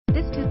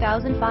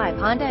2005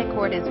 Honda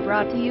Accord is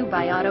brought to you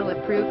by Auto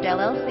Approved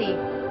LLC.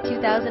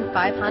 2005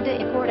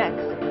 Honda Accord X.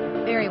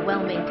 Very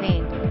well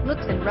maintained,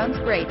 looks and runs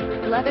great.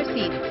 Leather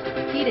seats,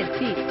 heated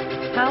seats,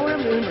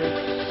 power moonroof,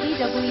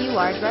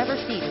 PWR driver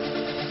seat,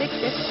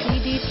 6-disc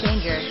CD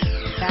changer,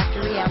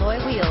 factory alloy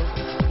wheels,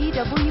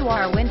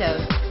 PWR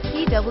windows,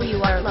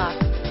 PWR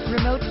locks,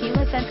 remote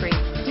keyless entry,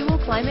 dual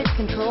climate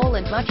control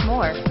and much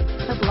more.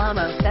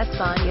 Hablamos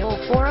Español.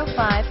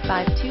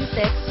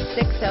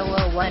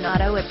 405-526-6001.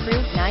 Auto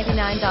Approved.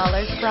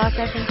 $99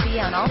 processing fee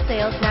on all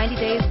sales. 90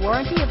 days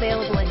warranty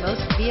available in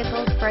most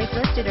vehicles. Price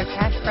listed or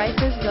cash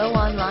prices. Go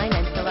online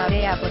and fill out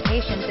a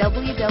application.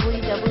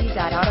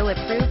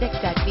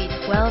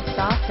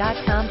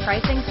 www.autoapprovedx.v12soft.com.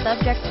 Pricing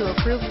subject to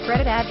approved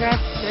credit. Address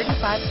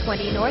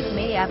 3520 North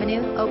May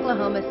Avenue,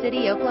 Oklahoma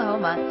City,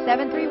 Oklahoma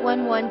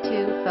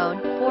 73112.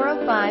 Phone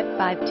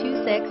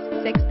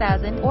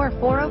 405-526-6000 or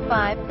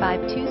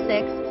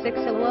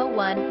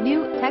 405-526-6001.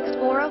 New text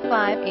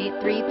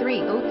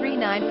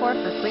 405-833-0394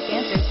 for quick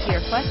answers to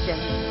your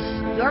questions.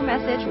 Your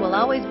message will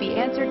always be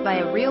answered by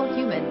a real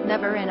human,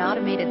 never an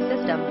automated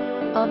system.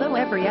 Although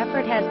every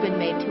effort has been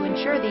made to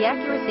ensure the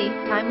accuracy,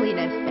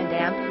 timeliness, and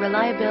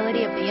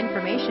reliability of the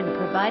information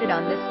provided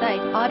on this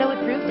site, Auto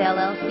Approved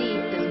LLC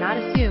does not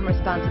assume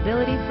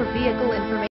responsibility for vehicle information